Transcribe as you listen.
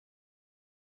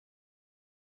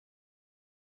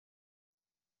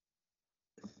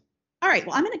All right,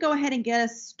 well, I'm going to go ahead and get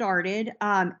us started.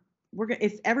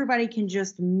 If everybody can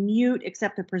just mute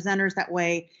except the presenters, that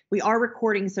way we are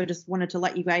recording. So just wanted to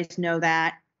let you guys know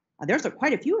that there's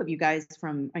quite a few of you guys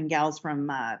and gals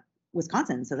from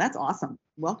Wisconsin. So that's awesome.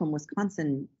 Welcome,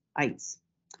 Wisconsinites.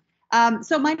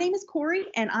 So my name is Corey,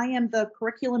 and I am the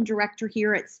curriculum director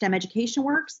here at STEM Education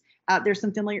Works. There's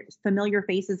some familiar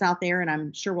faces out there, and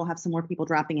I'm sure we'll have some more people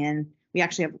dropping in. We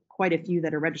actually have quite a few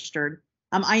that are registered.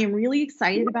 I am really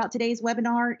excited about today's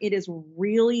webinar. It is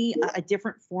really a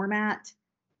different format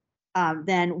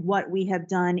than what we have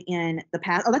done in the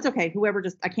past. Oh, that's okay.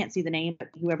 I can't see the name, but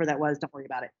whoever that was, don't worry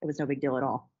about it. It was no big deal at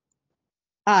all.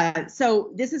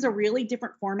 So this is a really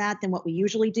different format than what we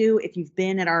usually do. If you've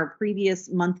been at our previous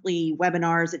monthly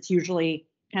webinars, it's usually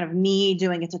kind of me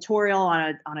doing a tutorial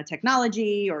on a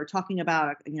technology or talking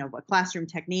about a classroom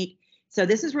technique. So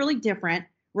this is really different.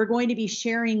 We're going to be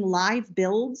sharing live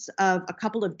builds of a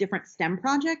couple of different STEM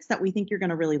projects that we think you're going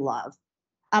to really love.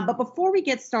 But before we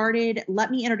get started,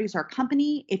 let me introduce our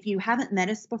company. If you haven't met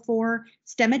us before,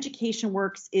 STEM Education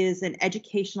Works is an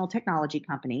educational technology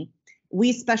company.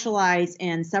 We specialize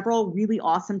in several really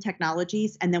awesome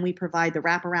technologies, and then we provide the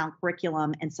wraparound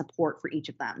curriculum and support for each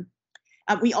of them.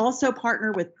 We also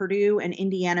partner with Purdue and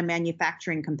Indiana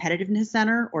Manufacturing Competitiveness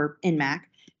Center, or INMAC,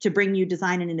 to bring you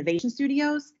design and innovation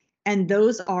studios. And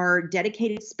those are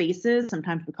dedicated spaces,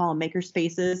 sometimes we call them maker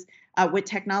spaces, with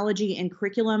technology and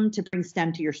curriculum to bring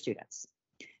STEM to your students.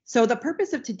 So the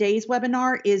purpose of today's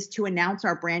webinar is to announce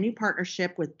our brand new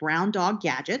partnership with Brown Dog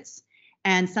Gadgets.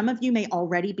 And some of you may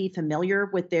already be familiar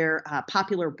with their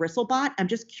popular BristleBot. I'm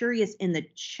just curious in the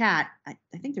chat, I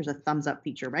think there's a thumbs up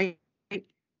feature, right?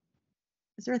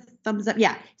 Is there a thumbs up?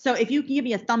 Yeah. So if you can give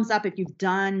me a thumbs up if you've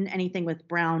done anything with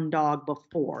Brown Dog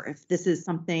before, if this is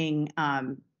something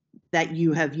that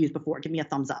you have used before, give me a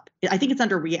thumbs up. I think it's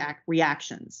under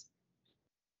reactions.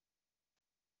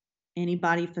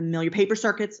 Anybody familiar? Paper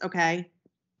Circuits, okay.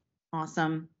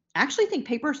 Awesome. I actually think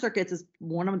Paper Circuits is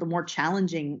one of the more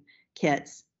challenging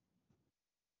kits.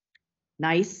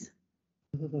 Nice.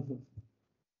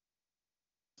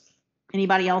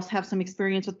 Anybody else have some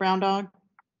experience with Brown Dog?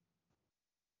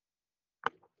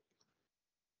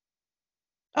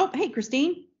 Oh, hey,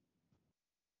 Christine.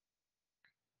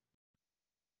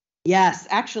 Yes,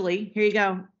 actually, here you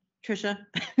go, Trisha.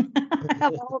 I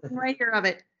have all of them right here of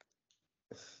it.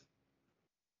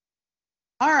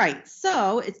 All right,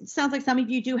 so it sounds like some of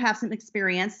you do have some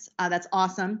experience. That's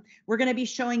awesome. We're going to be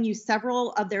showing you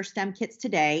several of their STEM kits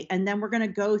today, and then we're going to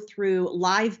go through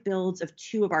live builds of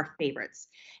two of our favorites.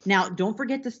 Now, don't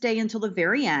forget to stay until the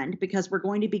very end because we're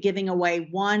going to be giving away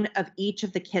one of each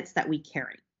of the kits that we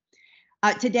carry.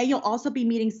 Today, you'll also be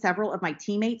meeting several of my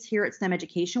teammates here at STEM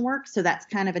Education Works, so that's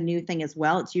kind of a new thing as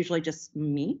well. It's usually just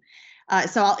me.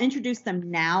 So I'll introduce them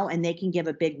now, and they can give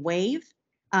a big wave.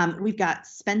 We've got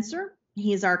Spencer.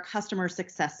 He's our customer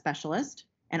success specialist,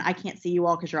 and I can't see you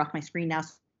all because you're off my screen now,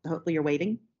 so hopefully you're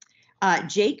waving.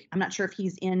 Jake, I'm not sure if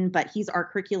he's in, but he's our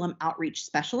curriculum outreach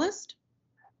specialist.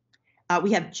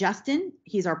 We have Justin.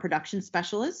 He's our production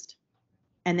specialist.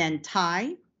 And then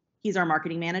Ty, he's our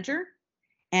marketing manager.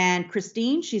 And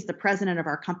Christine, she's the president of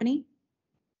our company.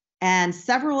 And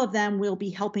several of them will be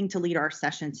helping to lead our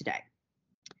session today.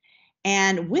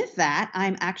 And with that,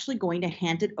 I'm actually going to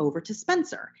hand it over to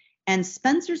Spencer. And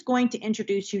Spencer's going to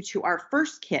introduce you to our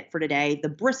first kit for today, the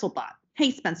BristleBot.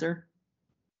 Hey, Spencer.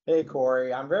 Hey,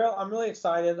 Corey. I'm really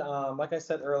excited. Like I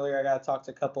said earlier, I got to talk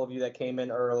to a couple of you that came in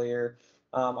earlier.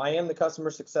 I am the customer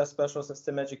success specialist at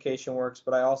STEM Education Works,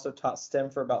 but I also taught STEM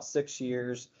for about 6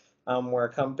 years. We're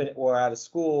a company or at a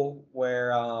school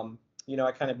where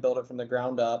I kind of built it from the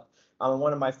ground up.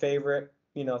 One of my favorite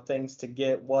things to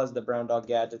get was the Brown Dog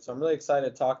Gadget, so I'm really excited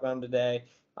to talk about them today.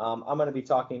 I'm going to be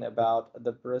talking about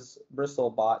the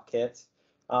BristleBot kit,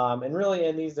 and really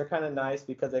in these they're kind of nice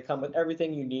because they come with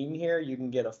everything you need in here. You can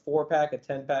get a 4-pack, a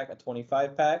 10-pack, a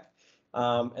 25-pack,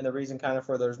 and the reason kind of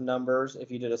for those numbers, if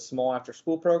you did a small after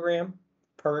school program,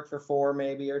 perfect for 4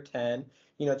 maybe or 10.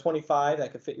 25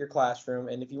 that could fit your classroom,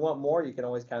 and if you want more, you can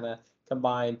always kind of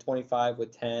combine 25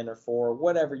 with 10 or 4,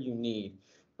 whatever you need.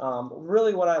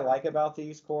 Really what I like about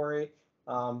these, Corey,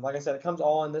 like I said, it comes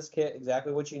all in this kit,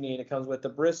 exactly what you need. It comes with the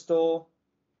Bristol,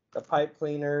 the pipe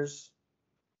cleaners,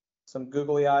 some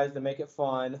googly eyes to make it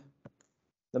fun,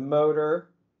 the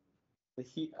motor,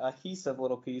 the adhesive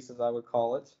little piece, as I would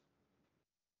call it,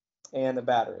 and the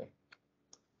battery.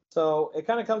 So it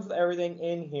kind of comes with everything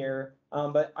in here,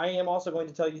 but I am also going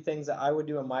to tell you things that I would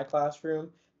do in my classroom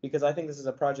because I think this is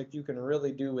a project you can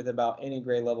really do with about any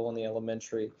grade level in the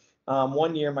elementary.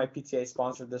 One year, my PTA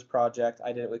sponsored this project.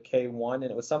 I did it with K1, and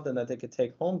it was something that they could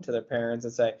take home to their parents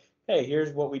and say, hey,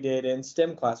 here's what we did in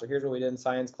STEM class, or here's what we did in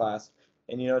science class.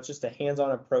 And, it's just a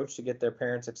hands-on approach to get their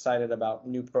parents excited about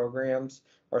new programs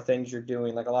or things you're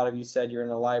doing. Like a lot of you said, you're in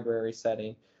a library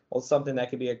setting. Well, something that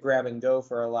could be a grab and go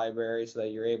for a library so that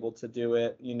you're able to do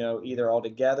it, either all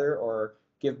together or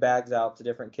give bags out to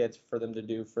different kids for them to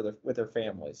do with their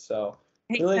families. So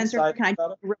Hey, really Spencer, excited can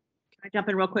about it. I jump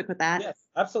in real quick with that? Yes,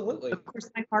 absolutely. Of course,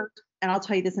 my heart, and I'll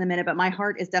tell you this in a minute, but my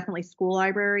heart is definitely school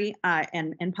library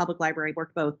and public library,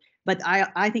 worked both. But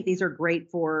I think these are great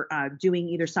for doing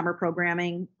either summer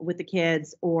programming with the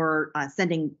kids or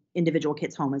sending individual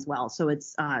kids home as well. So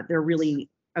they're really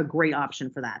a great option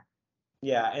for that.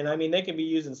 Yeah, and I mean, they can be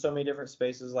used in so many different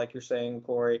spaces, like you're saying,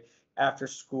 Corey, after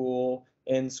school,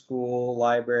 in school,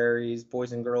 libraries,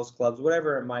 boys and girls clubs,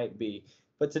 whatever it might be.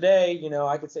 But today,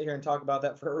 I could sit here and talk about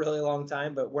that for a really long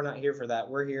time, but we're not here for that.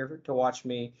 We're here to watch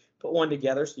me put one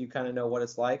together so you kind of know what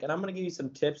it's like. And I'm going to give you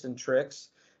some tips and tricks.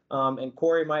 And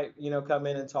Corey might, come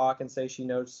in and talk and say she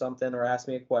knows something or ask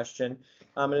me a question.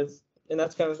 And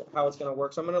that's kind of how it's going to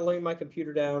work. So I'm going to lay my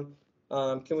computer down.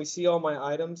 Can we see all my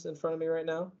items in front of me right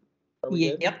now? Are we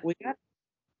good? Yep, we got.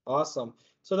 Awesome.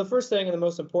 So the first thing and the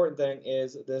most important thing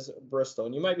is this Bristol.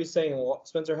 And you might be saying, well,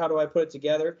 Spencer, how do I put it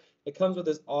together? It comes with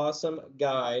this awesome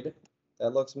guide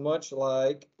that looks much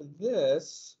like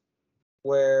this,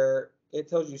 where it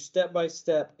tells you step by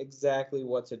step exactly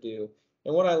what to do.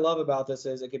 And what I love about this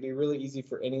is it can be really easy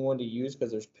for anyone to use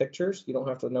because there's pictures. You don't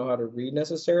have to know how to read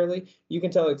necessarily. You can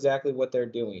tell exactly what they're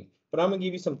doing. But I'm going to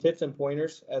give you some tips and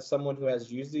pointers as someone who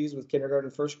has used these with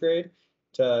kindergarten, first grade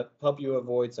to help you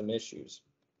avoid some issues.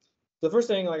 The first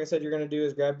thing, like I said, you're going to do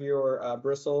is grab your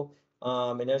bristle.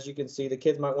 And as you can see, the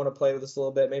kids might want to play with this a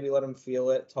little bit, maybe let them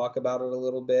feel it, talk about it a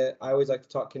little bit. I always like to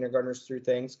talk kindergartners through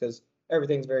things because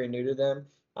everything's very new to them.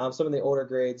 Some of the older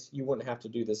grades, you wouldn't have to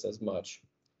do this as much.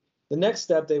 The next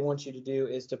step they want you to do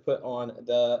is to put on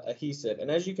the adhesive.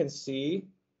 And as you can see,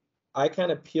 I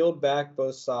kind of peeled back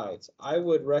both sides. I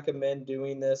would recommend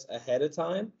doing this ahead of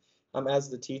time as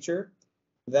the teacher.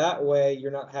 That way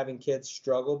you're not having kids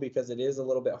struggle because it is a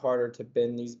little bit harder to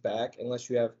bend these back unless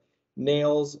you have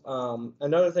nails.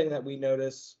 Another thing that we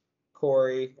notice,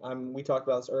 Corey, we talked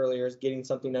about this earlier, is getting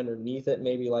something underneath it,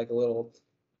 maybe like a little,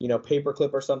 paper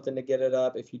clip or something to get it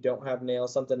up. If you don't have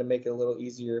nails, something to make it a little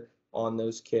easier on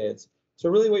those kids. So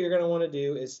really what you're going to want to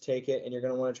do is take it and you're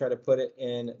going to want to try to put it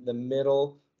in the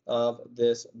middle of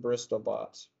this Bristol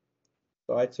box.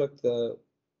 So I took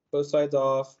both sides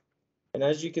off. And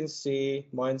as you can see,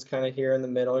 mine's kind of here in the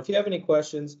middle. If you have any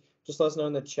questions, just let us know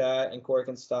in the chat and Corey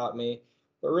can stop me.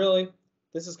 But really,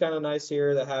 this is kind of nice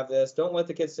here to have this. Don't let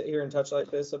the kids sit here and touch like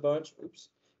this a bunch. Oops.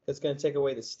 It's going to take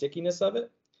away the stickiness of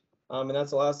it. And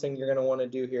that's the last thing you're going to want to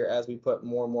do here as we put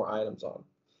more and more items on.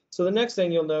 So the next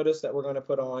thing you'll notice that we're going to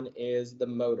put on is the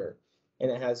motor.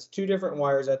 And it has two different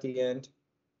wires at the end,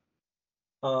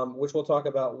 which we'll talk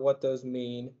about what those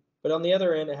mean. But on the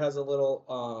other end, it has a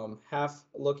little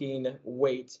half-looking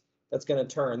weight that's going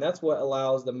to turn. That's what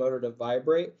allows the motor to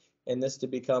vibrate and this to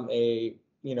become a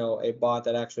bot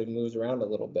that actually moves around a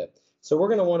little bit. So we're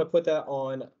going to want to put that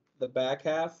on the back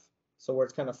half. So where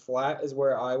it's kind of flat is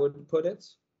where I would put it.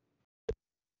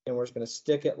 And we're just going to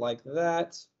stick it like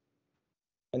that.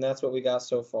 And that's what we got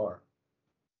so far.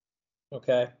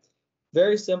 Okay.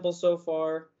 Very simple so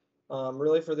far.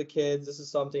 Really for the kids, this is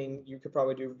something you could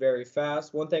probably do very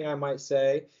fast. One thing I might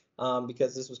say,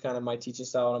 because this was kind of my teaching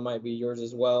style and it might be yours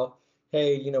as well.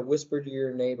 Hey, whisper to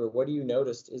your neighbor, what do you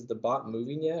notice? Is the bot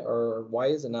moving yet? Or why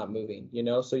is it not moving?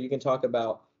 So you can talk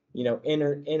about,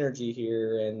 energy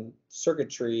here and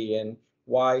circuitry and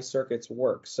why circuits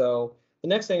work. So the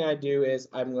next thing I do is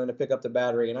I'm going to pick up the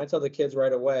battery and I tell the kids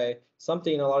right away,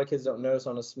 something a lot of kids don't notice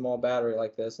on a small battery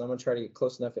like this. And I'm going to try to get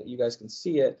close enough that you guys can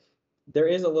see it. There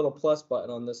is a little plus button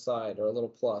on this side, or a little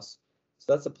plus.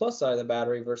 So that's the plus side of the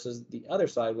battery versus the other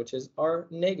side, which is our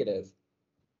negative.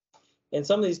 And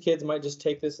some of these kids might just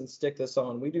take this and stick this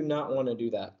on. We do not want to do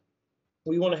that.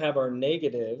 We want to have our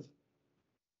negative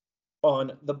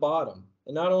on the bottom.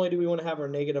 And not only do we want to have our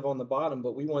negative on the bottom,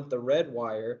 but we want the red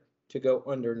wire to go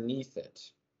underneath it.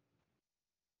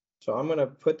 So I'm going to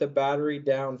put the battery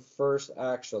down first,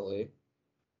 actually.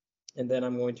 And then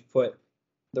I'm going to put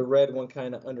the red one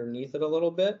kind of underneath it a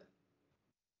little bit.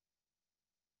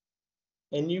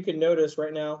 And you can notice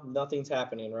right now, nothing's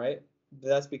happening, right?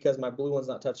 That's because my blue one's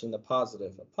not touching the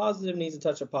positive. A positive needs to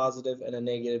touch a positive and a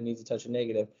negative needs to touch a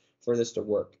negative for this to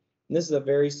work. And this is a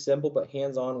very simple but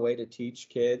hands-on way to teach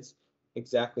kids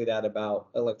exactly that about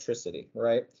electricity,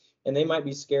 right? And they might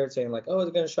be scared saying like, oh, is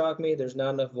it going to shock me? There's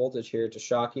not enough voltage here to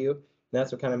shock you. And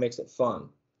that's what kind of makes it fun.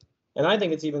 And I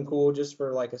think it's even cool just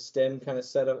for like a STEM kind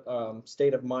of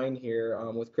state of mind here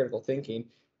with critical thinking.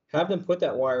 Have them put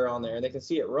that wire on there and they can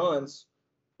see it runs,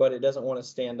 but it doesn't want to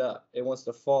stand up. It wants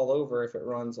to fall over if it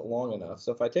runs long enough.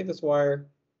 So if I take this wire,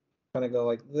 kind of go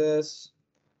like this,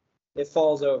 it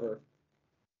falls over.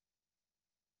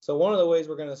 So one of the ways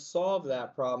we're going to solve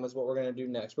that problem is what we're going to do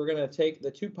next. We're going to take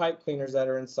the 2 pipe cleaners that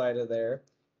are inside of there.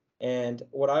 And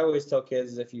what I always tell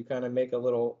kids is if you kind of make a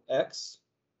little X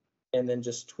and then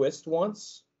just twist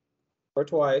once or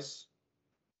twice,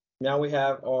 now we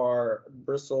have our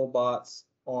BristleBots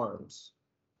arms.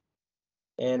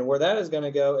 And where that is going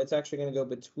to go, it's actually going to go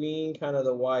between kind of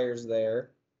the wires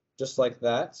there, just like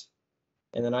that.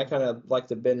 And then I kind of like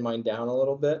to bend mine down a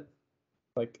little bit,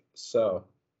 like so.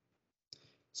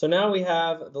 So now we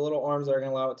have the little arms that are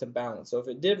going to allow it to balance. So if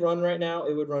it did run right now,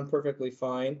 it would run perfectly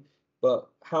fine. But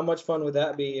how much fun would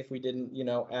that be if we didn't,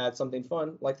 add something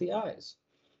fun like the eyes?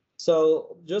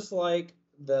 So just like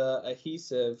the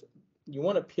adhesive, you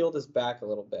want to peel this back a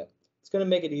little bit. It's going to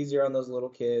make it easier on those little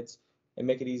kids and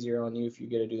make it easier on you if you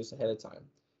get to do this ahead of time.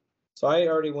 So I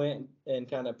already went and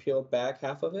kind of peeled back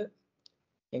half of it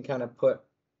and kind of put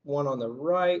one on the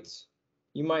right.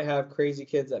 You might have crazy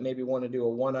kids that maybe want to do a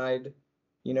one-eyed,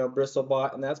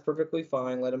 BristleBot, and that's perfectly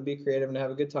fine. Let them be creative and have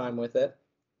a good time with it.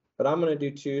 But I'm going to do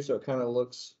 2 so it kind of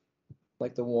looks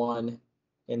like the one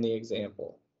in the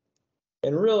example.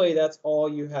 And really, that's all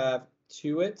you have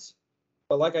to it.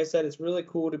 But like I said, it's really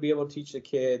cool to be able to teach the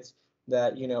kids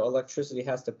that, electricity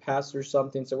has to pass through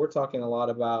something. So we're talking a lot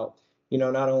about,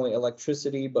 not only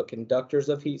electricity, but conductors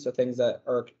of heat. So things that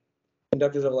are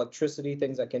conductors of electricity,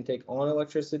 things that can take on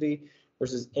electricity,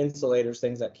 versus insulators,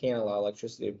 things that can't allow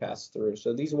electricity to pass through.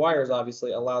 So these wires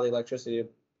obviously allow the electricity to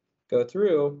go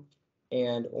through.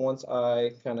 And once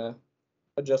I kind of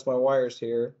adjust my wires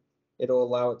here, it'll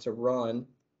allow it to run.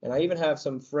 And I even have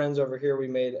some friends over here we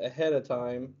made ahead of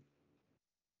time.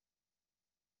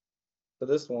 So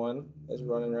this one is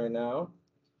running right now.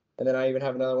 And then I even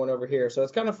have another one over here. So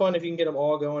it's kind of fun if you can get them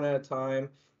all going at a time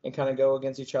and kind of go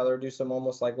against each other, do some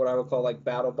almost like what I would call like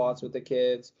battle bots with the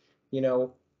kids.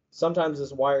 Sometimes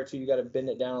this wire too, you got to bend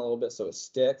it down a little bit so it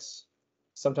sticks.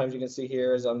 Sometimes you can see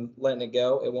here as I'm letting it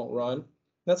go, it won't run.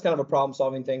 That's kind of a problem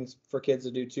solving thing for kids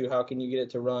to do too. How can you get it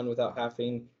to run without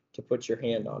having to put your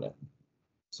hand on it?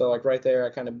 So like right there, I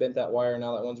kind of bent that wire.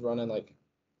 Now that one's running like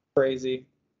crazy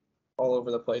all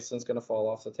over the place and it's going to fall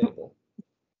off the table.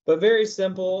 But very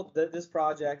simple. This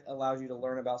project allows you to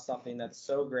learn about something that's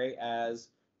so great as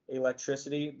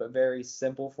electricity, but very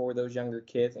simple for those younger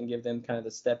kids and give them kind of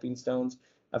the stepping stones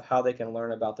of how they can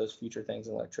learn about those future things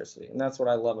in electricity. And that's what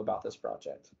I love about this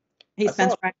project. Hey,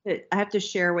 Spencer, I have to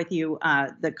share with you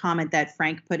the comment that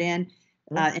Frank put in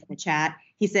the chat.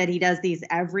 He said he does these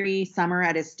every summer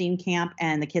at his STEAM camp,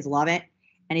 and the kids love it.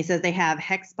 And he says they have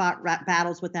hex spot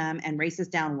battles with them and races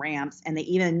down ramps, and they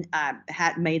even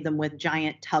had made them with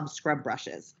giant tub scrub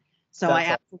brushes. So I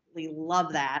absolutely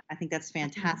love that. I think that's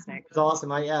fantastic. It's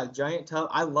awesome. Yeah, giant tub.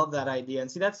 I love that idea.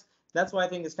 And see, that's why I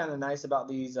think it's kind of nice about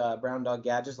these Brown Dog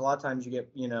gadgets. A lot of times you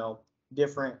get,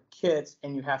 different kits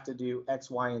and you have to do X,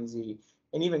 Y, and Z.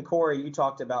 And even Corey, you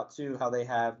talked about too, how they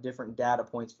have different data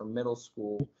points for middle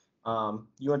school.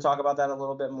 You want to talk about that a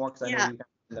little bit more? Because I know you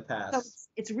in the past. So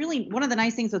it's really one of the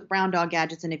nice things with Brown Dog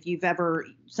Gadgets. And if you've ever,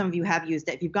 some of you have used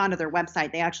it, if you've gone to their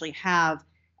website, they actually have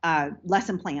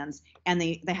lesson plans, and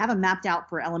they have them mapped out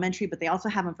for elementary, but they also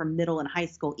have them for middle and high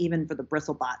school, even for the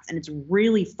BristleBots. And it's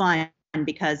really fun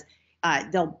because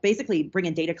they'll basically bring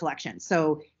in data collection.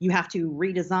 So you have to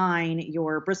redesign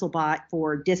your BristleBot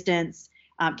for distance.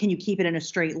 Can you keep it in a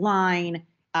straight line?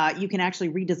 You can actually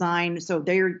redesign. So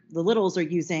the littles are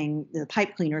using the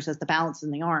pipe cleaners as the balance in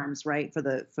the arms, right, for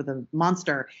the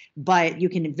monster. But you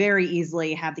can very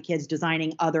easily have the kids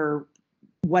designing other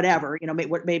whatever,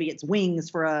 maybe it's wings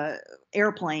for a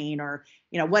airplane or,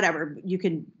 whatever. You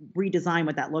can redesign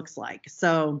what that looks like.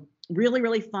 So really,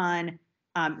 really fun.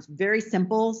 It's very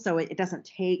simple. So it doesn't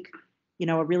take,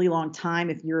 a really long time.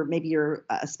 If you're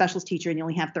a specialist teacher and you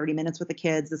only have 30 minutes with the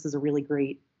kids, this is a really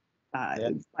great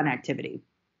fun activity.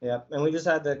 Yeah, and we just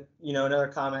had another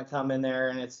comment come in there,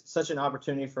 and it's such an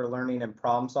opportunity for learning and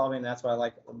problem solving. That's what I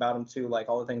like about them too. Like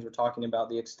all the things we're talking about,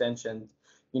 the extension,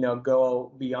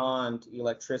 go beyond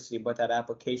electricity, but that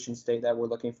application state that we're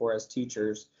looking for as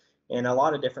teachers. In a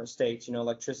lot of different states,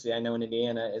 electricity, I know in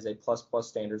Indiana is a plus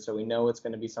standard, so we know it's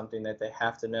going to be something that they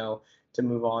have to know to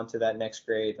move on to that next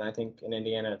grade. And I think in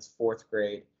Indiana it's 4th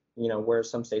grade. Where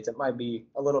some states it might be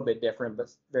a little bit different,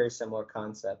 but very similar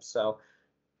concepts. So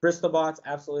BristleBots,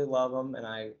 absolutely love them, and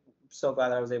I'm so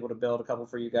glad I was able to build a couple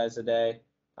for you guys today.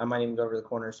 I might even go over to the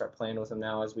corner and start playing with them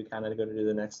now as we kind of go to do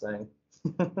the next thing.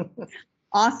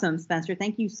 Awesome, Spencer.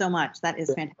 Thank you so much. That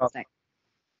is fantastic.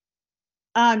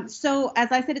 So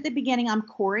as I said at the beginning, I'm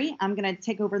Corey. I'm going to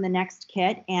take over the next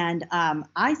kit. And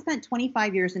I spent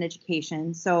 25 years in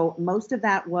education. So most of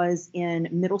that was in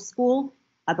middle school.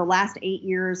 The last 8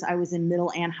 years, I was in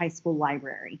middle and high school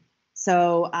library.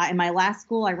 So in my last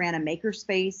school, I ran a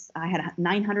makerspace. I had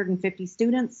 950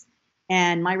 students,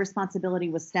 and my responsibility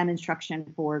was STEM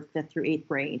instruction for 5th through 8th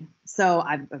grade. So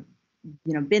I've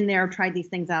been there, tried these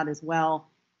things out as well,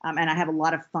 and I have a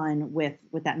lot of fun with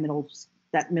that middle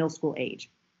school age.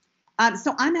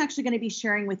 So I'm actually going to be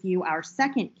sharing with you our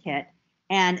second kit,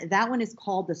 and that one is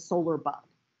called the Solar Bug.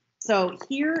 So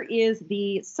here is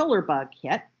the Solar Bug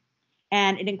kit,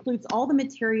 and it includes all the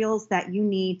materials that you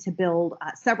need to build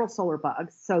several solar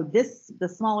bugs. So the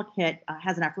smaller kit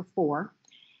has enough for 4,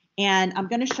 and I'm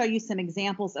going to show you some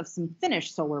examples of some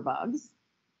finished solar bugs.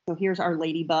 So here's our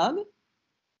ladybug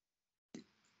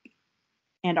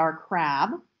and our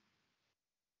crab.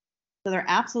 So they're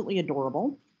absolutely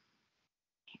adorable.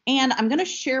 And I'm going to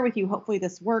share with you, hopefully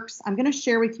this works. I'm going to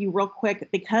share with you real quick,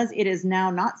 because it is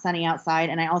now not sunny outside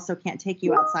and I also can't take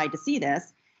you outside to see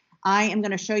this. I am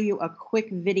going to show you a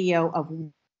quick video of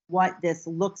what this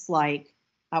looks like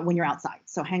when you're outside.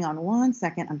 So hang on one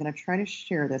second. I'm going to try to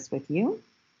share this with you.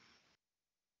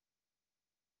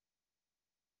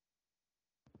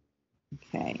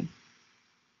 Okay.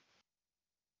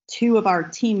 2 of our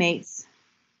teammates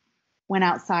went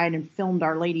outside and filmed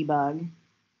our ladybug.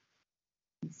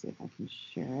 Let's see if I can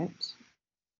share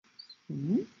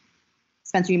it.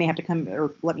 Spencer, you may have to come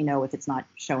or let me know if it's not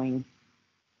showing.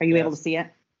 Are you able to see it?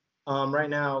 Right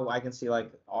now I can see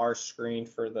like our screen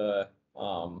for the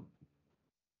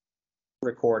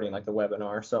recording, like the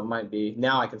webinar. So it might be,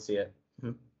 now I can see it.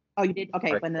 Mm-hmm. Oh, you did?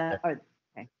 Okay. Right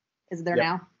Okay. Is it there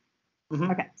now?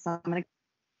 Mm-hmm. Okay. So I'm going to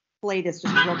play this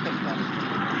just real quick.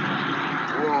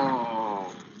 Whoa.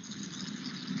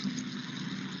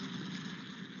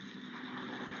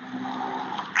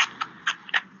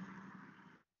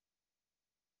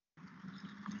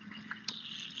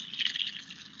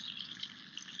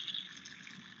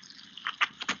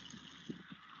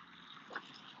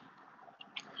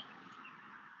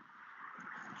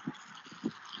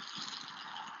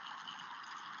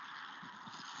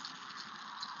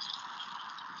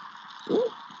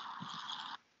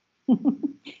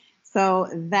 So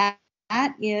that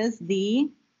is the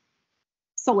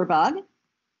solar bug.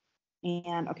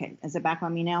 And okay, is it back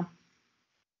on me now?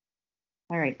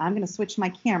 All right, I'm going to switch my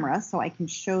camera so I can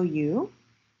show you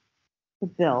the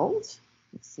build.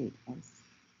 Let's see.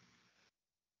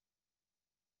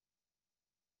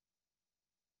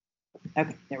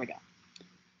 Okay, there we go.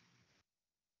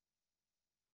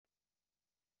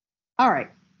 All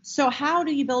right, so how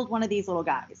do you build one of these little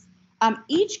guys?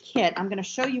 Each kit, I'm going to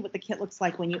show you what the kit looks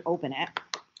like when you open it.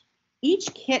 Each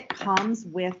kit comes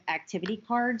with activity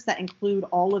cards that include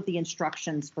all of the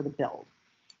instructions for the build.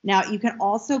 Now, you can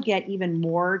also get even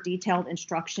more detailed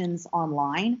instructions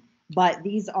online, but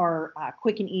these are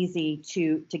quick and easy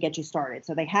to get you started.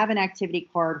 So they have an activity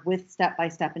card with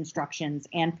step-by-step instructions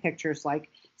and pictures like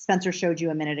Spencer showed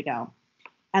you a minute ago.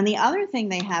 And the other thing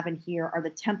they have in here are the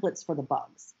templates for the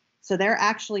bugs. So they're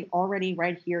actually already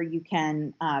right here. You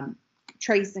can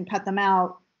trace and cut them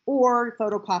out or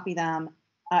photocopy them.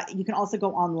 You can also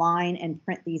go online and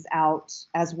print these out,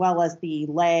 as well as the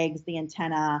legs, the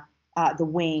antenna, the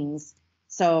wings.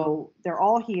 So they're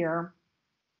all here.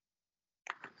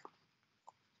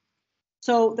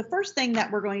 So the first thing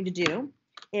that we're going to do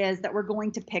is that we're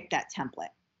going to pick that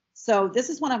template. So this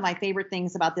is one of my favorite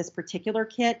things about this particular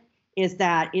kit, is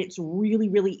that it's really,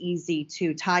 really easy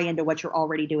to tie into what you're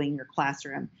already doing in your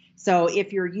classroom. So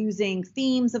if you're using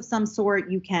themes of some sort,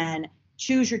 you can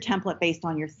choose your template based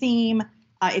on your theme.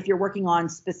 If you're working on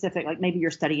specific, like maybe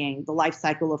you're studying the life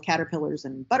cycle of caterpillars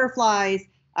and butterflies,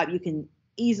 you can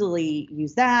easily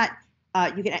use that.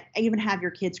 You can even have your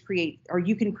kids create, or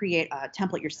you can create a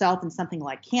template yourself in something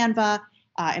like Canva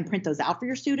and print those out for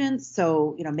your students.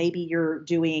 So, maybe you're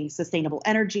doing sustainable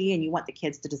energy and you want the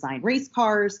kids to design race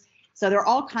cars. So there are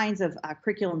all kinds of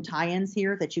curriculum tie-ins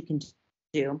here that you can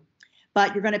do.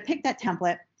 But you're going to pick that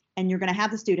template and you're going to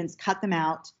have the students cut them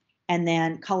out and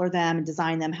then color them and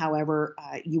design them however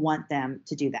you want them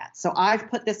to do that. So I've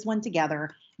put this one together.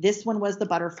 This one was the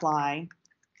butterfly.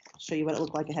 I'll show you what it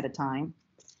looked like ahead of time.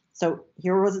 So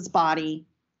here was its body.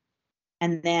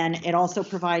 And then it also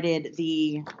provided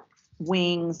the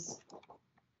wings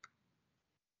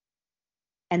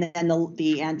and then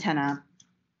the antenna.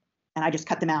 And I just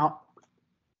cut them out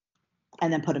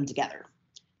and then put them together.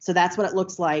 So that's what it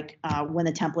looks like when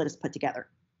the template is put together.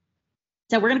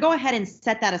 So we're going to go ahead and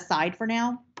set that aside for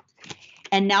now.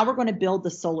 And now we're going to build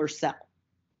the solar cell.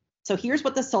 So here's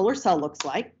what the solar cell looks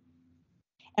like.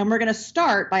 And we're going to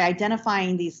start by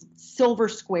identifying these silver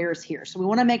squares here. So we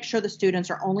want to make sure the students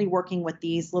are only working with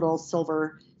these little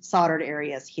silver soldered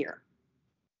areas here.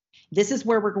 This is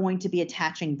where we're going to be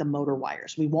attaching the motor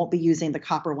wires. We won't be using the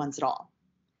copper ones at all.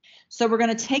 So we're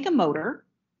going to take a motor,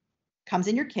 comes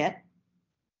in your kit,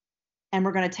 and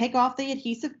we're going to take off the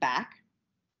adhesive back.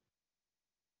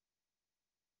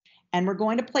 And we're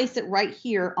going to place it right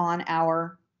here on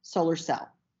our solar cell.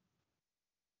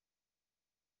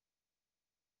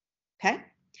 Okay,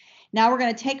 now we're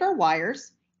going to take our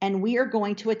wires and we are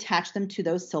going to attach them to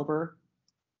those silver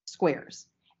squares.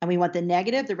 And we want the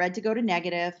negative, the red to go to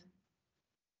negative,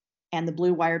 and the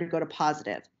blue wire to go to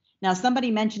positive. Now,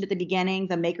 somebody mentioned at the beginning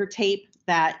the maker tape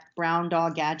that Brown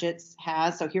Dog Gadgets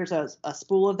has. So here's a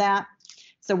spool of that.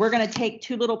 So we're going to take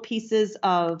 2 little pieces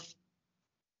of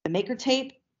the maker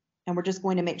tape, and we're just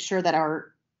going to make sure that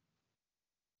our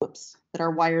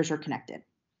wires are connected.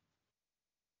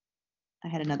 I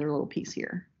had another little piece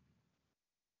here.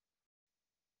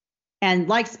 And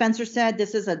like Spencer said,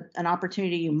 this is an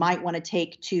opportunity you might want to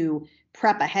take to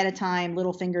prep ahead of time.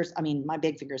 Little fingers, I mean, my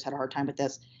big fingers had a hard time with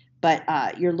this, but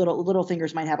your little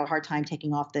fingers might have a hard time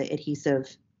taking off the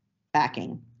adhesive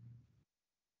backing.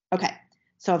 Okay,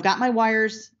 so I've got my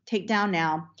wires taped down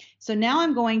now. So now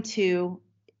I'm going to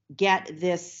get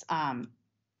this, let's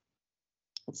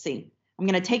see, I'm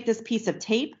going to take this piece of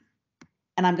tape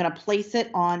and I'm going to place it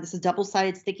on, this is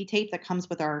double-sided sticky tape that comes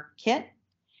with our kit,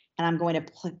 and I'm going to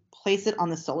place it on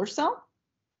the solar cell.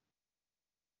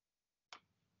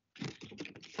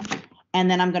 And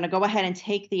then I'm going to go ahead and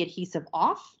take the adhesive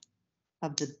off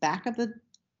of the back of the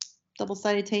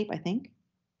double-sided tape, I think.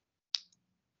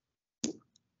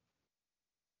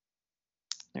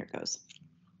 There it goes.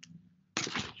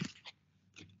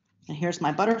 And here's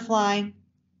my butterfly.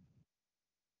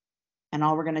 And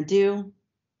all we're going to do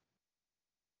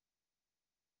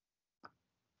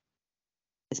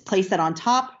is place that on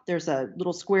top. There's a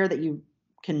little square that you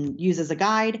can use as a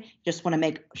guide. Just want to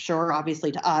make sure, obviously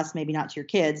to us, maybe not to your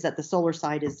kids, that the solar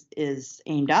side is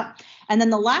aimed up. And then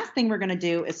the last thing we're going to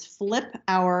do is flip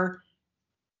our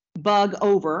bug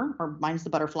over, or mine's the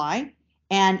butterfly,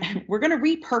 and we're going to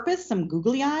repurpose some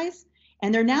googly eyes,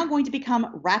 and they're now going to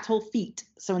become rattle feet.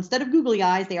 So instead of googly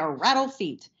eyes, they are rattle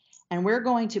feet. And we're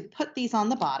going to put these on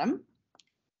the bottom.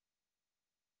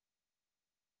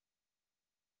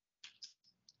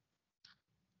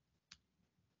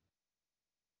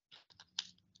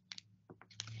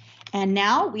 And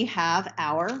now we have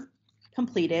our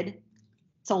completed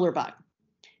solar bug.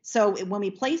 So when we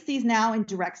place these now in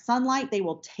direct sunlight, they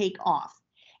will take off.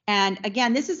 And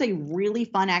again, this is a really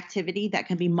fun activity that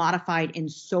can be modified in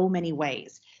so many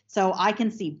ways. So I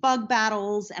can see bug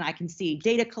battles, and I can see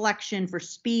data collection for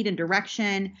speed and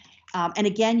direction. And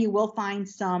again, you will find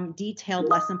some detailed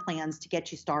lesson plans to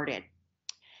get you started.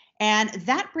 And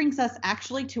that brings us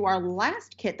actually to our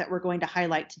last kit that we're going to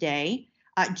highlight today.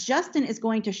 Justin is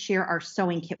going to share our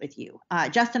sewing kit with you.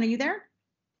 Justin, are you there?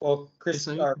 Well, Chris,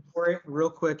 Corey, real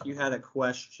quick, you had a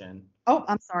question. Oh,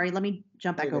 I'm sorry. Let me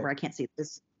jump back over. I can't see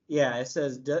this. Yeah, it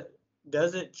says,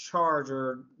 does it charge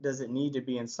or does it need to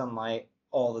be in sunlight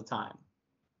all the time?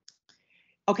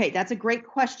 Okay, that's a great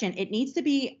question. It needs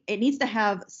to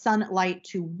have sunlight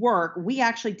to work. We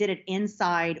actually did it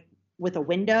inside with a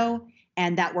window,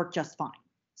 and that worked just fine.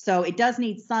 So it does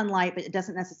need sunlight, but it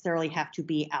doesn't necessarily have to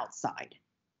be outside.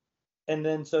 And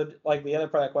then, so like the other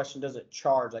part of that question, does it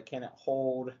charge? Like, can it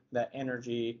hold that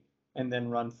energy and then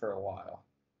run for a while?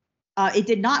 It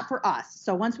did not for us.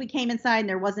 So once we came inside and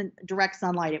there wasn't direct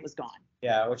sunlight, it was gone.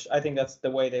 Yeah, which I think that's the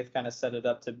way they've kind of set it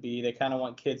up to be. They kind of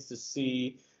want kids to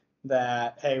see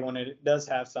that, hey, when it does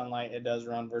have sunlight, it does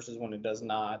run versus when it does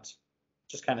not.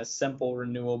 Just kind of simple,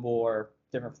 renewable, or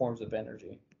different forms of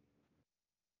energy.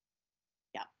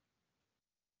 Yeah.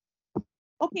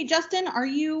 Okay, Justin, are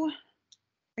you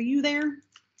there?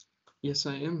 Yes,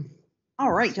 I am.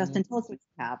 All right, Justin, tell us what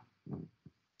you have.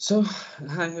 So,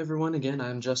 hi everyone, again,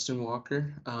 I'm Justin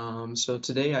Walker. So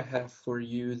today I have for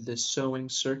you the sewing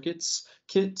circuits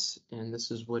kit, and this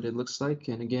is what it looks like.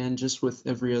 And again, just with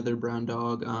every other Brown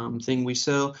Dog thing we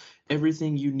sell,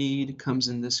 everything you need comes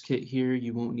in this kit here.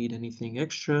 You won't need anything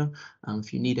extra.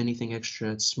 If you need anything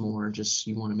extra, it's more just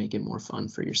you want to make it more fun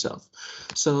for yourself.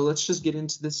 So let's just get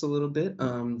into this a little bit.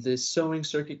 This sewing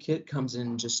circuit kit comes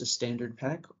in just a standard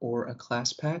pack or a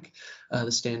class pack.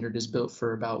 The standard is built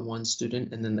for about 1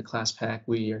 student, and then the class pack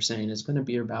we are saying is going to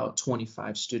be about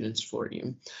 25 students for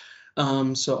you.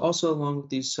 So also along with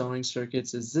these sewing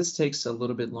circuits is this takes a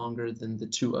little bit longer than the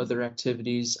two other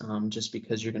activities, just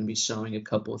because you're going to be sewing a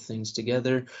couple of things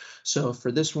together. So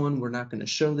for this one, we're not going to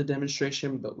show the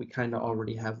demonstration, but we kind of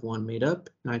already have one made up.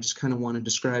 And I just kind of want to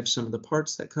describe some of the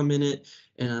parts that come in it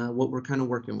and what we're kind of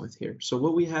working with here. So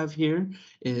what we have here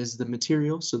is the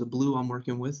material. So the blue I'm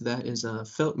working with, that is a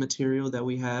felt material that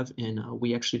we have, and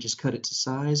we actually just cut it to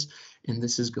size. And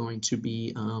this is going to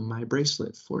be my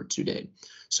bracelet for today.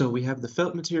 So we have the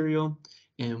felt material,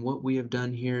 and what we have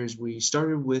done here is we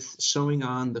started with sewing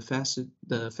on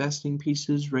the fastening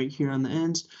pieces right here on the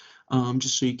ends,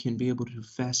 just so you can be able to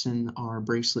fasten our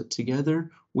bracelet together.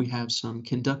 We have some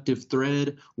conductive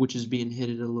thread, which is being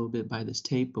hidden a little bit by this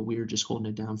tape, but we are just holding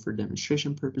it down for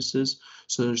demonstration purposes.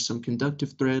 So there's some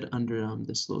conductive thread under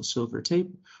this little silver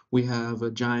tape. We have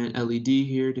a giant LED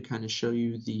here to kind of show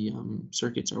you the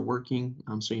circuits are working,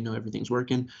 so you know everything's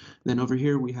working. Then over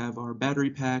here we have our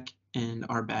battery pack and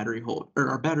our battery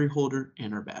holder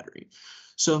and our battery.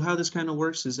 So how this kind of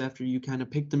works is after you kind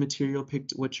of pick the material,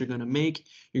 picked what you're going to make,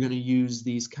 you're going to use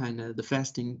these kind of the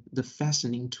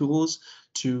fastening tools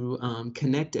to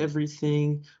connect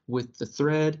everything with the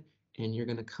thread, and you're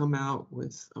going to come out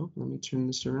with, oh, let me turn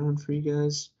this around for you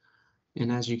guys.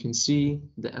 And as you can see,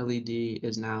 the LED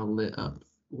is now lit up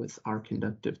with our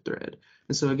conductive thread.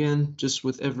 And so again, just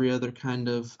with every other kind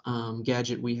of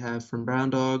gadget we have from Brown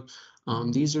Dog,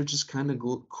 these are just kind of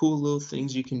cool little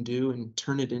things you can do and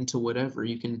turn it into whatever.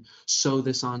 You can sew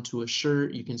this onto a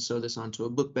shirt, you can sew this onto a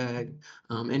book bag,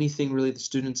 anything really the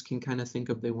students can kind of think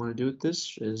of they want to do with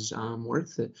this is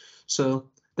worth it. So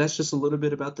that's just a little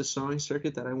bit about the sewing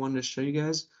circuit that I wanted to show you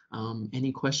guys.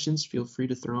 Any questions, feel free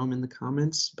to throw them in the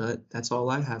comments, but that's all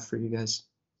I have for you guys.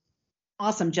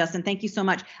 Awesome, Justin. Thank you so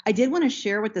much. I did want to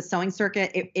share with the sewing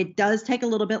circuit, it does take a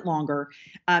little bit longer.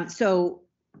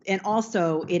 And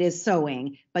also it is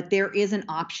sewing, but there is an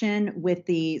option with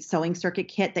the sewing circuit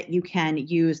kit that you can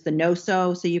use the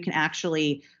no-sew, so you can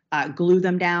actually glue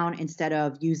them down instead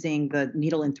of using the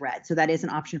needle and thread. So that is an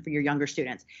option for your younger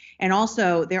students. And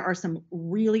also there are some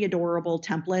really adorable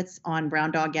templates on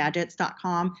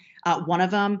browndoggadgets.com. One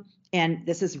of them, and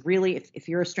this is really, if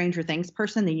you're a Stranger Things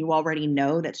person, then you already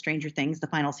know that Stranger Things, the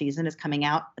final season, is coming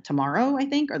out tomorrow, I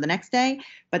think, or the next day.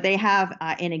 But they have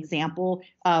an example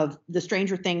of the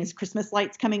Stranger Things Christmas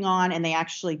lights coming on, and they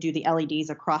actually do the LEDs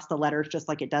across the letters just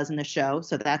like it does in the show.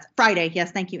 So that's Friday.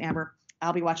 Yes, thank you, Amber.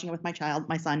 I'll be watching it with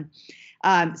my son.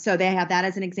 So they have that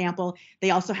as an example.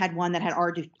 They also had one that had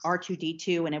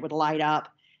R2D2 and it would light up.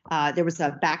 There was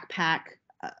a backpack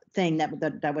thing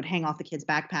that would hang off the kid's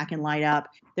backpack and light up.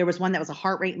 There was one that was a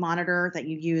heart rate monitor that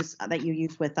you use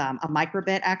with a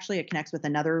microbit. Actually, it connects with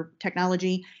another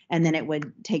technology, and then it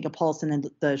would take a pulse, and then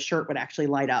the shirt would actually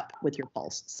light up with your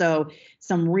pulse. So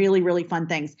some really, really fun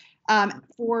things.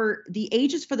 For the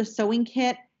ages for the sewing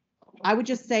kit, I would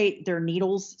just say they're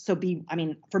needles. So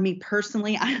for me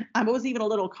personally, I'm always even a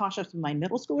little cautious with my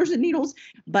middle schoolers and needles,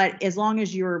 but as long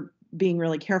as you're being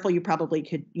really careful, you probably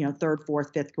could, third,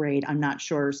 fourth, fifth grade. I'm not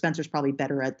sure. Spencer's probably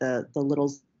better at the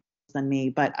littles than me,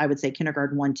 but I would say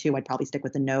kindergarten 1, 2, I'd probably stick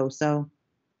with the no. So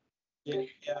yeah.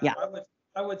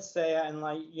 I would say, and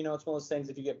it's one of those things,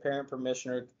 if you get parent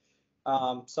permission or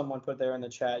someone put there in the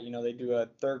chat, they do a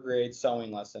third grade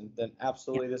sewing lesson, then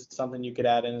absolutely this is something you could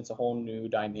add in. It's a whole new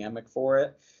dynamic for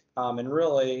it. And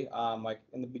really, like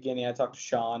in the beginning, I talked to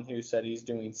Sean, who said he's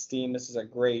doing STEAM. This is a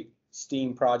great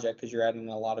STEAM project because you're adding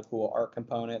a lot of cool art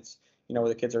components, where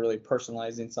the kids are really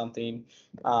personalizing something.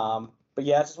 But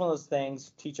yeah, it's just one of those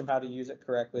things. Teach them how to use it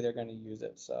correctly, they're going to use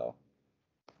it. So,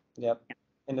 yep.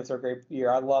 And it's a great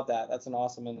year. I love that. That's an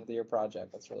awesome end of the year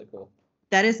project. That's really cool.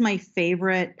 That is my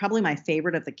favorite, probably my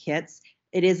favorite of the kits.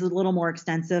 It is a little more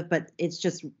extensive, but it's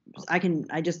just,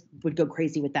 I just would go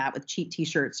crazy with that, with cheap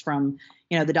t-shirts from,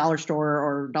 the dollar store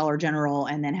or Dollar General,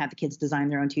 and then have the kids design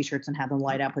their own t-shirts and have them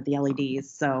light up with the LEDs.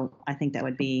 So I think that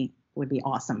would be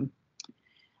awesome.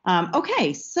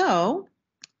 Okay, so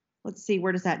let's see,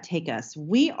 where does that take us?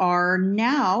 We are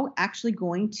now actually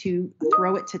going to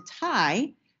throw it to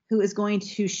Ty, who is going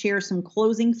to share some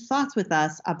closing thoughts with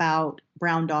us about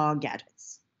Brown Dog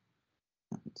Gadgets.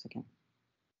 One second.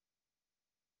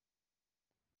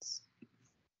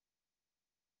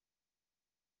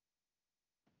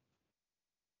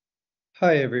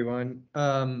 Hi, everyone.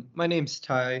 My name's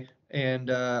Ty,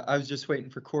 and I was just waiting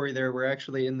for Corey there. We're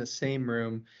actually in the same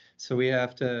room, so we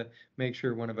have to make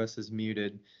sure one of us is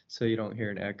muted so you don't hear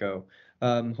an echo.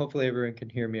 Hopefully everyone can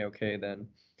hear me okay then.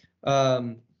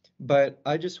 But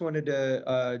I just wanted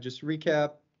to just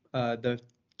recap the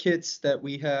kits that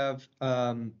we have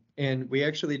And we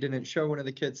actually didn't show one of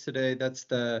the kits today. That's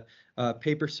the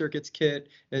paper circuits kit.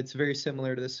 It's very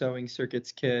similar to the sewing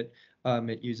circuits kit.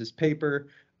 It uses paper.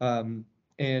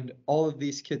 And all of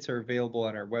these kits are available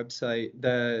on our website.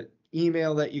 The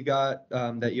email that you got,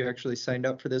 that you actually signed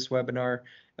up for this webinar,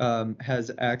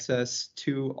 has access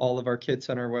to all of our kits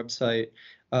on our website.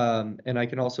 And I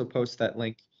can also post that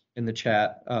link in the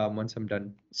chat once I'm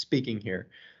done speaking here.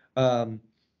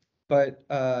 But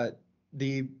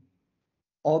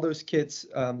all those kits,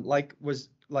 like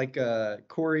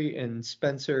Corey and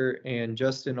Spencer and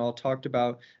Justin all talked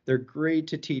about, they're great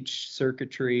to teach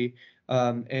circuitry,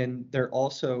 and they're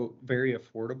also very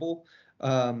affordable.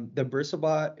 The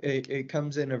BristleBot, it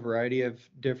comes in a variety of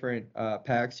different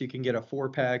packs. You can get a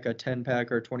 4-pack, a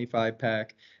 10-pack, or a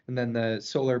 25-pack, and then the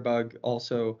SolarBug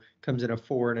also comes in a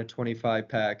 4 and a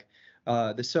 25-pack.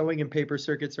 The sewing and paper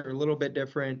circuits are a little bit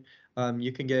different.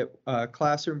 You can get a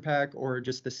classroom pack or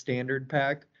just the standard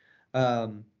pack.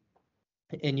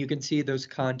 And you can see those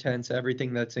contents,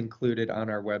 everything that's included on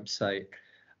our website.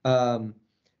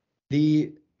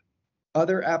 The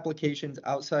other applications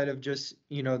outside of just,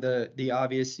 the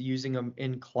obvious using them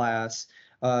in class,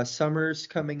 summer's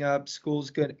coming up, school's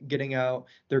getting out.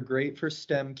 They're great for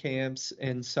STEM camps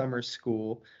and summer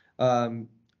school.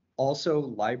 Also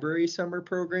library summer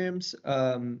programs.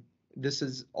 This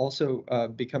is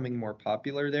also becoming more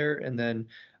popular there. And then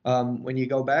when you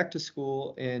go back to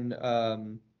school in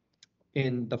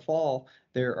the fall,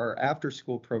 there are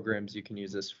after-school programs you can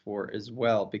use this for as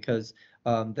well, because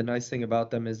the nice thing about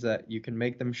them is that you can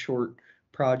make them short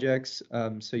projects,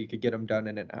 so you could get them done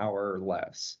in an hour or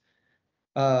less.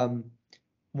 One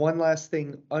last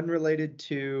thing, unrelated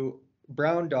to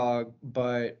Brown Dog,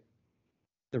 but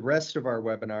the rest of our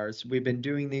webinars. We've been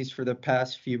doing these for the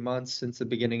past few months since the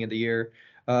beginning of the year.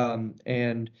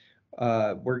 And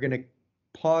we're going to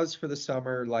pause for the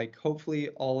summer, like hopefully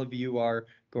all of you are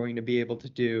going to be able to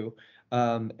do.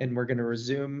 And we're going to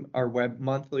resume our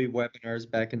monthly webinars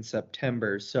back in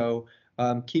September. So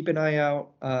keep an eye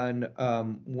out on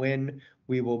when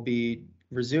we will be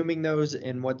resuming those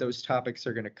and what those topics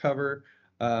are going to cover.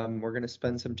 We're going to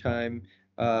spend some time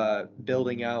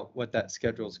building out what that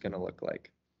schedule is going to look like.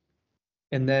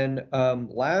 And then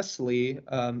lastly,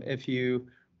 if you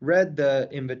read the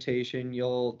invitation,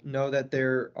 you'll know that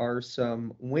there are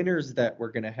some winners that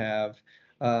we're going to have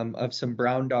of some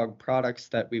Brown Dog products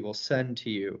that we will send to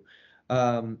you.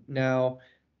 Now,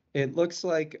 it looks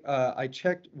like I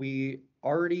checked, we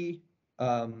already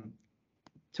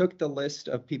took the list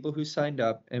of people who signed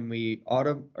up, and we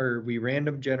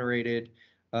random generated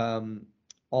all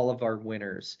of our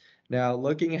winners. Now,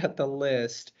 looking at the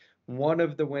list, one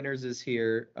of the winners is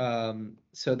here.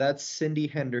 So that's Cindy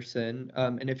Henderson.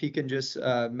 And if you can just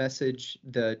message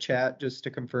the chat just to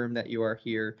confirm that you are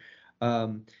here.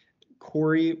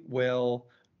 Corey will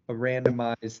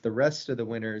randomize the rest of the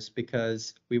winners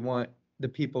because we want the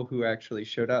people who actually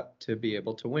showed up to be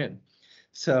able to win.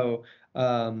 So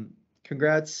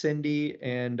congrats, Cindy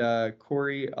and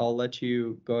Corey. I'll let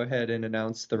you go ahead and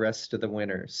announce the rest of the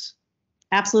winners.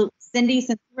 Absolutely. Cindy,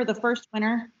 since you were the first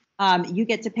winner, you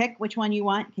get to pick which one you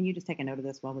want. Can you just take a note of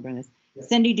this while we're doing this? Yeah.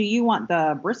 Cindy, do you want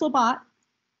the BristleBot,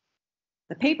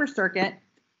 the paper circuit,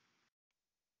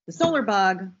 the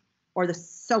SolarBug, or the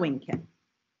sewing kit?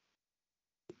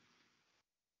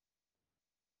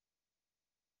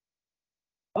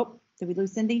 Oh, did we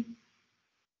lose Cindy?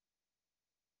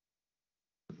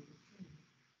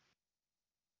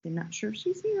 I'm not sure if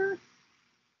she's here.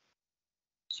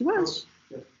 She was.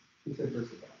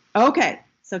 Okay,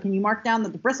 so can you mark down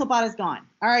that the BristleBot is gone?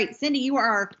 All right, Cindy, you are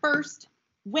our first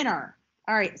winner.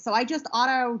 All right, so I just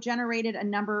auto-generated a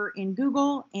number in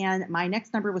Google, and my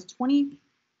next number was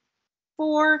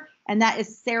 24, and that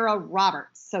is Sarah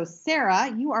Roberts. So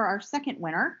Sarah, you are our second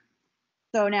winner.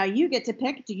 So now you get to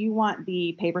pick, do you want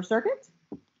the paper circuit,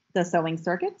 the sewing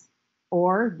circuit,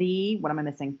 or the, what am I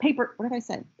missing? Paper, what did I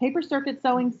say? Paper circuit,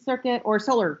 sewing circuit, or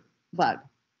SolarBug?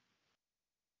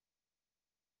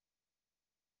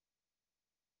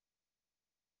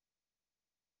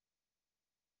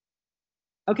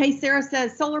 Okay, Sarah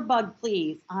says SolarBug,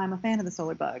 please. I'm a fan of the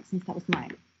SolarBug since that was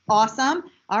mine. Awesome.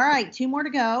 All right, 2 more to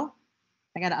go.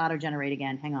 I got to auto-generate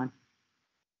again. Hang on.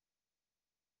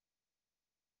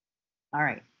 All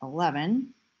right, 11.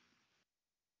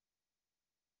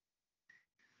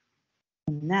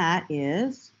 And that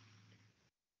is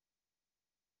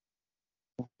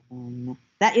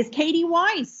Katie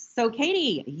Weiss. So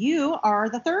Katie, you are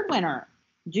the third winner.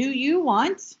 Do you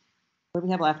want, what do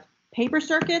we have left? Paper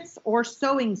circuits or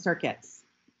sewing circuits?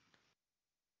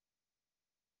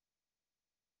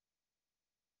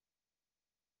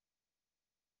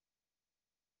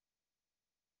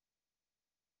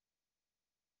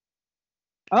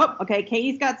 Oh, okay.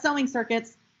 Katie's got sewing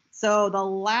circuits. So the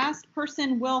last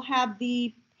person will have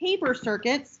the paper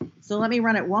circuits. So let me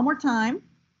run it one more time.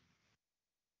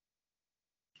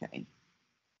 Okay.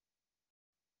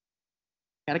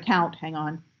 Got to count. Hang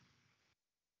on.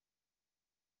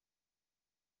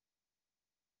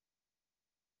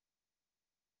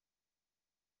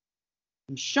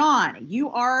 And Sean, you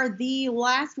are the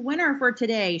last winner for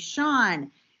today.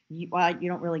 Sean, you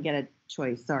don't really get a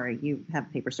choice. Sorry, you have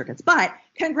paper circuits, but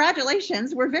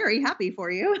congratulations. We're very happy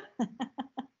for you.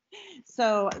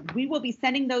 So we will be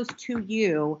sending those to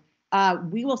you.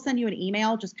 We will send you an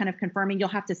email just kind of confirming. You'll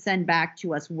have to send back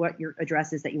to us what your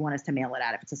address is that you want us to mail it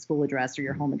at, if it's a school address or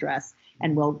your home address,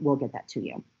 and we'll get that to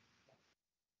you.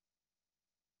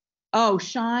 Oh,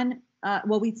 Sean,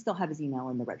 well, we still have his email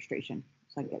in the registration,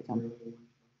 so I can get it to him.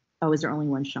 Oh, is there only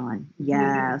one Sean?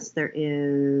 Yes, there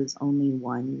is only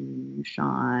one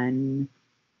Sean.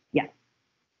 Yeah.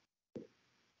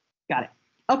 Got it.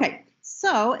 Okay,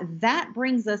 so that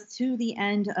brings us to the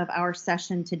end of our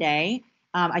session today.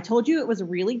 I told you it was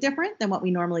really different than what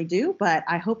we normally do, but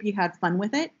I hope you had fun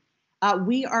with it.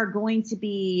 We are going to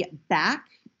be back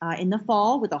in the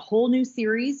fall with a whole new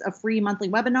series of free monthly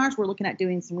webinars. We're looking at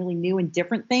doing some really new and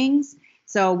different things.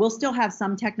 So we'll still have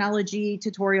some technology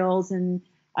tutorials and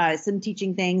some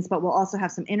teaching things, but we'll also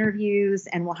have some interviews,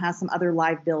 and we'll have some other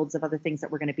live builds of other things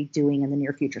that we're going to be doing in the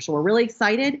near future. So we're really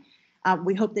excited.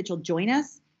 We hope that you'll join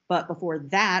us. But before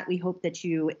that, we hope that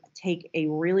you take a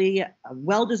really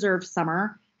well-deserved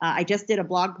summer. I just did a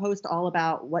blog post all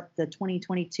about what the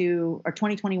 2022 or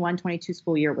 2021-22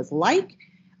 school year was like.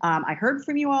 I heard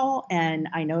from you all, and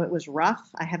I know it was rough.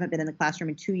 I haven't been in the classroom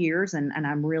in 2 years, and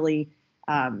I'm really,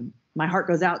 my heart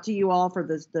goes out to you all for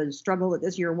the struggle that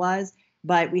this year was.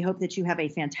 But we hope that you have a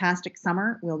fantastic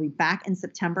summer. We'll be back in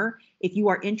September. If you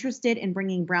are interested in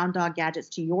bringing Brown Dog gadgets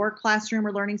to your classroom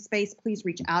or learning space, please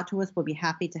reach out to us. We'll be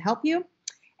happy to help you.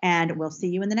 And we'll see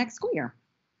you in the next school year.